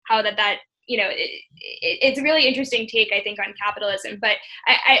how that it's a really interesting take, I think, on capitalism. But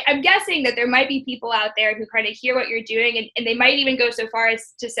I'm guessing that there might be people out there who kind of hear what you're doing, and they might even go so far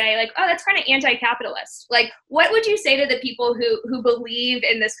as to say, like, oh, that's kind of anti-capitalist. Like, what would you say to the people who believe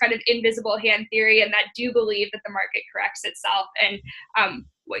in this kind of invisible hand theory and that do believe that the market corrects itself? And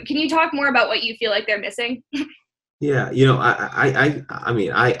can you talk more about what you feel like they're missing? Yeah,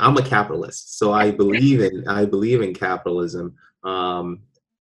 I'm a capitalist, so I believe in capitalism. Um,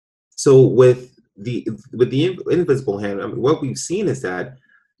 so with the invisible hand, I mean, what we've seen is that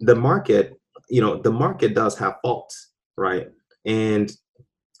the market, the market does have faults, right? And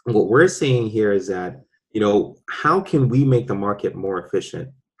what we're saying here is that, how can we make the market more efficient?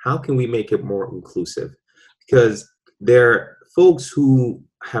 How can we make it more inclusive? Because there are folks who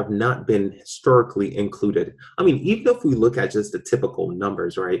have not been historically included. I mean, even if we look at just the typical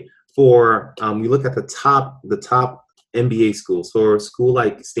numbers, right? For we look at the top MBA schools. For a school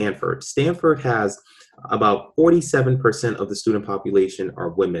like Stanford, Stanford has about 47% of the student population are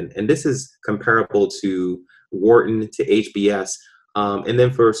women, and this is comparable to Wharton, to HBS. And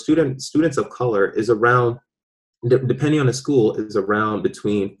then for students of color is around, depending on the school, is around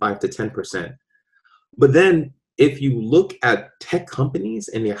between 5 to 10%. But then if you look at tech companies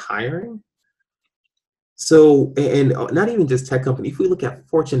and their hiring, so and not even just tech companies, if we look at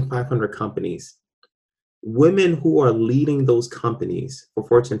Fortune 500 companies, women who are leading those companies for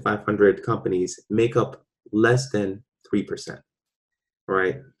Fortune 500 companies make up less than 3%,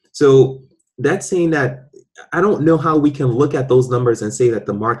 right? So that's saying that I don't know how we can look at those numbers and say that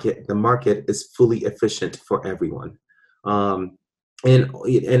the market is fully efficient for everyone. Um,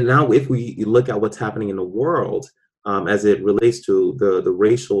 and now if we look at what's happening in the world, as it relates to the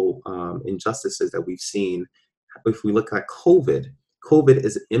racial injustices that we've seen, if we look at COVID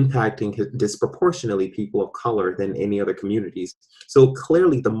is impacting disproportionately people of color than any other communities. So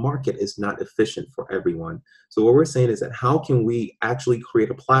clearly the market is not efficient for everyone. So what we're saying is that how can we actually create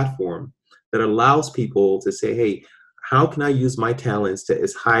a platform that allows people to say, hey, how can I use my talents to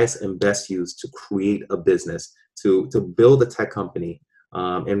its highest and best use to create a business, to build a tech company,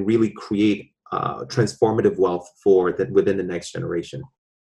 and really create transformative wealth within the next generation.